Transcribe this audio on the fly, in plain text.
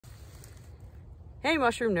Hey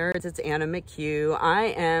mushroom nerds, it's Anna McHugh.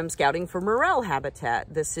 I am scouting for Morel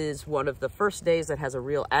habitat. This is one of the first days that has a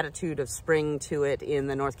real attitude of spring to it in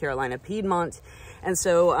the North Carolina Piedmont. And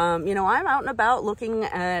so, I'm out and about looking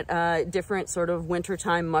at different sort of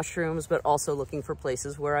wintertime mushrooms, but also looking for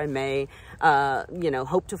places where I may,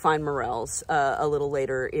 hope to find morels a little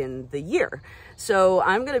later in the year. So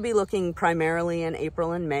I'm going to be looking primarily in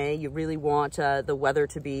April and May. You really want the weather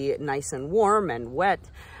to be nice and warm and wet.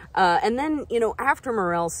 And then, after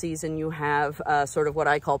morel season, you have sort of what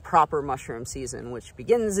I call proper mushroom season, which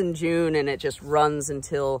begins in June and it just runs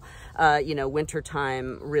until, winter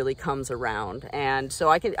time really comes around. And so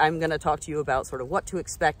I'm going to talk to you about sort of what to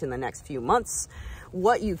expect in the next few months,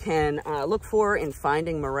 what you can look for in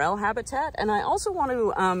finding morel habitat. And I also want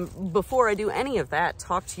to, before I do any of that,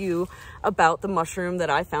 talk to you about the mushroom that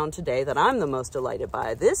I found today that I'm the most delighted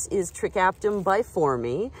by. This is Trichaptum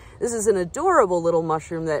biforme. This is an adorable little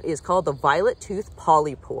mushroom that is called the violet-toothed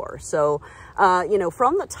polypore. So,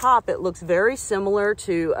 from the top, it looks very similar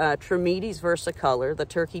to Trametes versicolor, the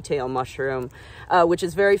turkey tail mushroom, which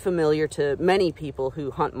is very familiar to many people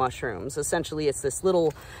who hunt mushrooms. Essentially, it's this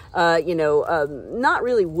little, not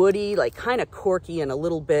really woody, like kind of corky and a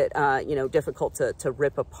little bit, difficult to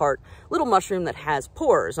rip apart little mushroom that has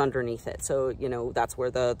pores underneath it. So, that's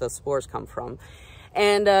where the spores come from.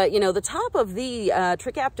 And, the top of the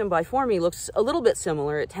Trichaptum biforme looks a little bit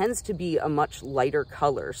similar. It tends to be a much lighter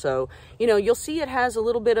color. So, you'll see it has a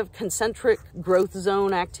little bit of concentric growth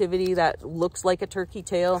zone activity that looks like a turkey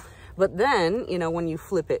tail. But then, when you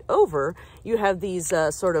flip it over, you have these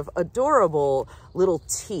sort of adorable little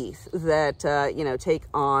teeth that, take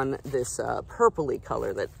on this purpley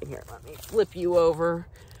color that, here, let me flip you over.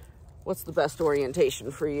 What's the best orientation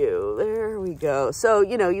for you? There we go. So,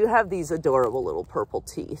 you have these adorable little purple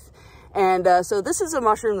teeth. And so this is a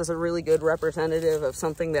mushroom that's a really good representative of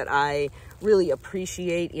something that I really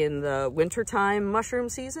appreciate in the wintertime mushroom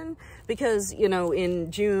season, because,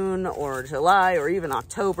 in June or July or even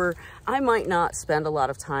October, I might not spend a lot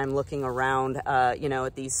of time looking around,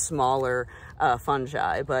 at these smaller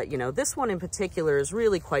fungi. But, this one in particular is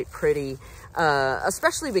really quite pretty,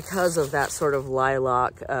 especially because of that sort of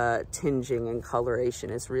lilac tinging and coloration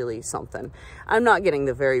is really something. I'm not getting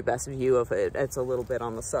the very best view of it. It's a little bit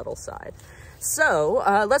on the subtle side. So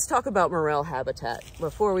let's talk about morel habitat.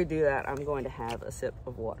 Before we do that, I'm going to have a sip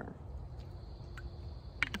of water.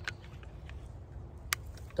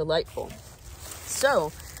 Delightful.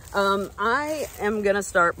 So I am going to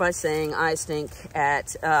start by saying I stink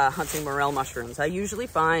at hunting morel mushrooms. I usually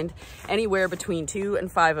find anywhere between 2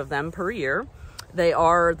 and 5 of them per year. They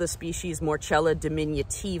are the species Morchella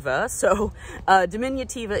diminutiva. So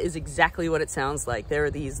diminutiva is exactly what it sounds like. There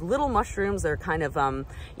are these little mushrooms. They're kind of,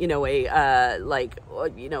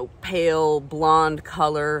 pale blonde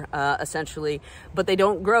color, essentially, but they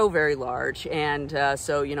don't grow very large. And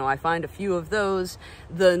so, I find a few of those.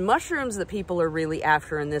 The mushrooms that people are really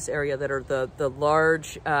after in this area that are the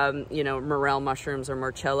large, morel mushrooms are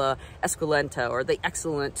Morchella esculenta, or the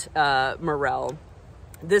excellent morel.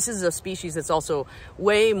 This is a species that's also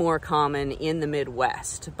way more common in the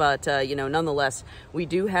Midwest, but, nonetheless, we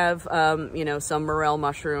do have, some morel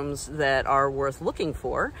mushrooms that are worth looking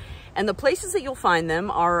for. And the places that you'll find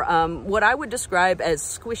them are what I would describe as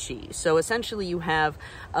squishy. So essentially you have,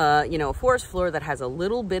 a forest floor that has a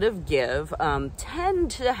little bit of give,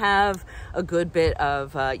 tend to have a good bit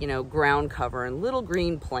of, ground cover and little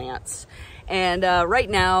green plants. And right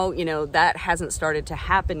now, that hasn't started to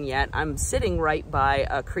happen yet. I'm sitting right by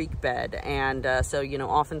a creek bed. And so,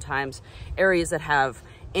 oftentimes areas that have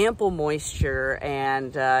ample moisture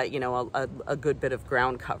and, a good bit of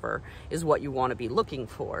ground cover is what you want to be looking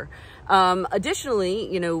for.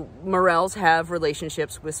 Additionally, morels have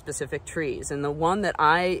relationships with specific trees. And the one that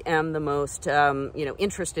I am the most,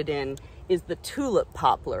 interested in is the tulip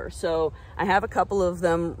poplar. So I have a couple of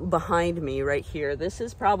them behind me right here. This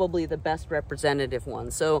is probably the best representative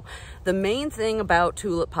one. So the main thing about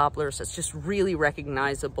tulip poplars that's just really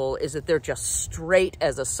recognizable is that they're just straight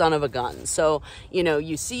as a son of a gun. So,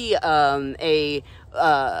 you see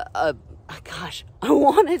gosh, I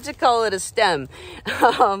wanted to call it a stem.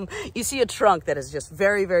 You see a trunk that is just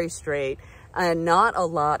very, very straight, and not a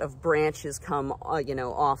lot of branches come,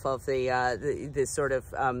 off of the sort of,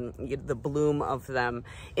 the bloom of them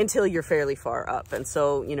until you're fairly far up. And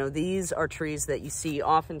so, these are trees that you see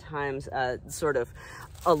oftentimes sort of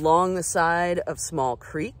along the side of small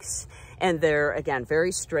creeks. And they're, again,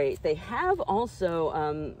 very straight. They have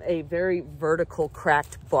also a very vertical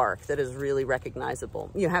cracked bark that is really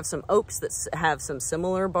recognizable. You have some oaks that have some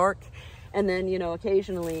similar bark. And then,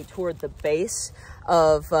 occasionally toward the base,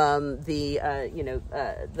 of the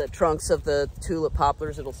trunks of the tulip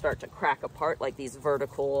poplars, it'll start to crack apart, like these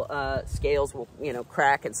vertical scales will,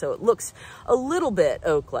 crack, and so it looks a little bit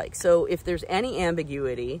oak-like. So if there's any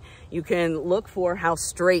ambiguity, you can look for how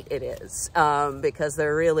straight it is, because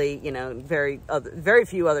there are really, very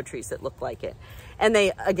few other trees that look like it. And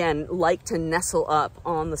they, again, like to nestle up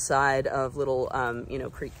on the side of little,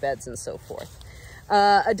 creek beds and so forth.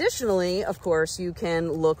 Additionally, of course, you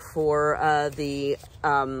can look for the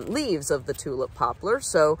leaves of the tulip poplar.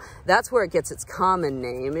 So that's where it gets its common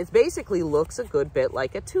name. It basically looks a good bit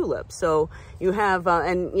like a tulip. So you have,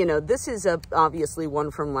 this is obviously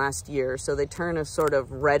one from last year, so they turn a sort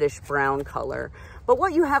of reddish brown color. But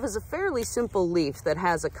what you have is a fairly simple leaf that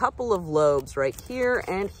has a couple of lobes right here,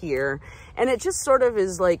 and it just sort of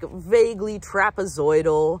is like vaguely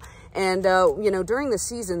trapezoidal. And, during the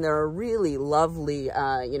season, they're a really lovely,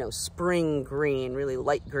 spring green, really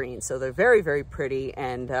light green. So they're very, very pretty,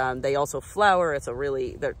 and they also flower. It's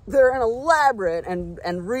they're an elaborate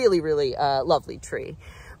and really, really lovely tree.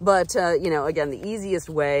 But, again, the easiest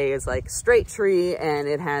way is like straight tree, and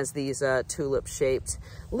it has these tulip-shaped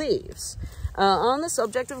leaves. On the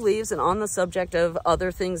subject of leaves and on the subject of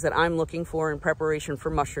other things that I'm looking for in preparation for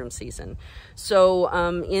mushroom season. So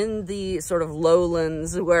in the sort of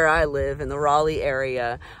lowlands where I live, in the Raleigh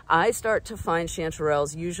area, I start to find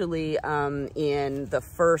chanterelles usually in the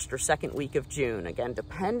first or second week of June, again,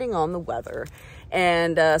 depending on the weather.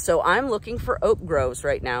 And so I'm looking for oak groves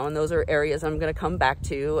right now, and those are areas I'm going to come back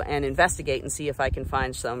to and investigate and see if I can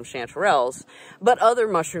find some chanterelles, but other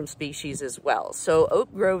mushroom species as well. So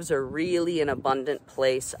oak groves are really an abundant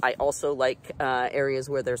place. I also like areas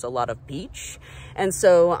where there's a lot of beech, and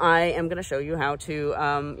so I am going to show you how to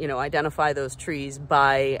identify those trees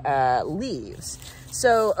by leaves.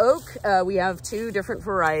 So oak, we have two different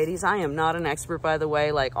varieties. I am not an expert, by the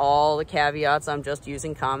way, like all the caveats, I'm just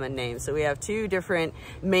using common names. So we have two different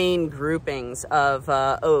main groupings of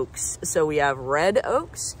oaks. So we have red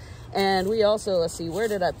oaks, and we also, let's see, where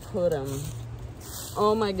did I put them?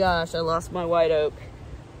 Oh my gosh, I lost my white oak.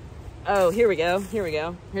 Oh, here we go.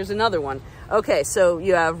 Here's another one. Okay, so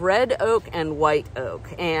you have red oak and white oak,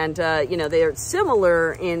 and they are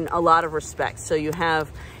similar in a lot of respects. So you have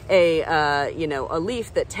a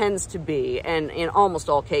leaf that tends to be, and in almost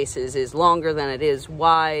all cases is longer than it is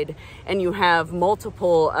wide, and you have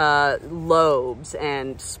multiple lobes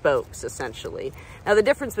and spokes essentially. Now the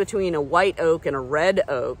difference between a white oak and a red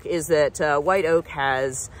oak is that white oak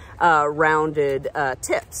has rounded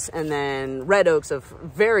tips, and then red oaks of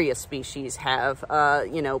various species have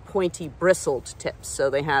pointy bristled tips. So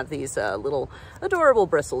they have these little adorable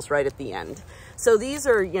bristles right at the end. So these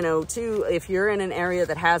are, if you're in an area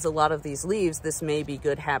that has a lot of these leaves, this may be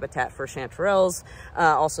good habitat for chanterelles.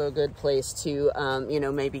 Also a good place to,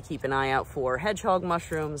 maybe keep an eye out for hedgehog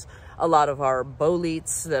mushrooms. A lot of our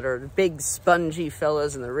boletes that are big spongy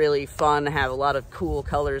fellows, and they're really fun, have a lot of cool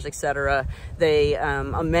colors, etc. They,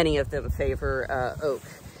 many of them favor oak.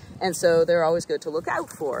 And so they're always good to look out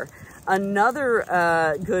for.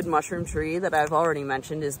 Another good mushroom tree that I've already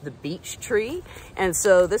mentioned is the beech tree. And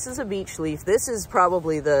so this is a beech leaf. This is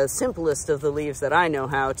probably the simplest of the leaves that I know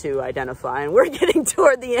how to identify. And we're getting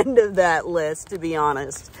toward the end of that list, to be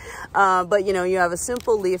honest. But you have a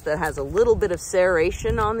simple leaf that has a little bit of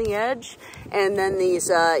serration on the edge. And then these,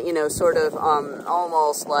 sort of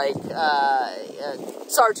almost like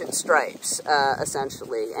sergeant stripes,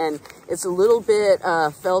 essentially. And it's a little bit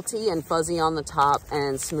felty and fuzzy on the top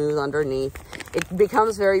and smooth underneath. It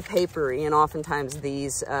becomes very papery, and oftentimes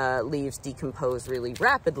these leaves decompose really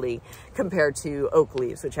rapidly compared to oak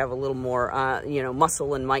leaves, which have a little more,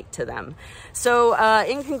 muscle and might to them. So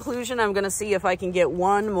in conclusion, I'm going to see if I can get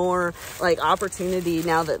one more opportunity,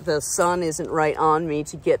 now that the sun isn't right on me,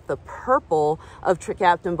 to get the purple of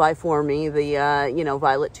Trichaptum biforme, the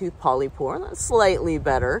violet-toothed polypore. That's slightly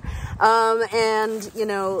better, and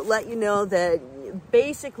let you know that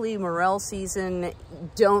basically Morel season,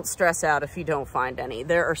 don't stress out if you don't find any.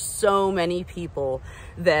 There are so many people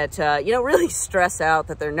that really stress out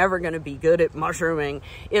that they're never going to be good at mushrooming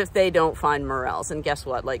if they don't find morels. And guess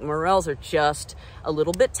what, morels are just a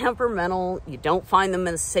little bit temperamental. You don't find them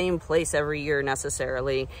in the same place every year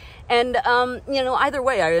necessarily. And either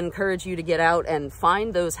way, I encourage you to get out and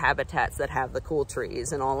find those habitats that have the cool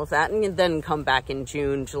trees and all of that, and then come back in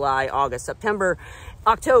June, July, August, September,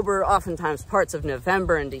 October, oftentimes parts of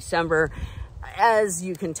November and December. As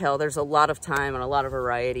you can tell, there's a lot of time and a lot of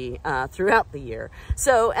variety throughout the year.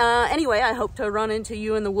 So anyway, I hope to run into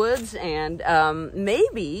you in the woods, and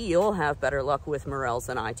maybe you'll have better luck with morels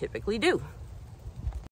than I typically do.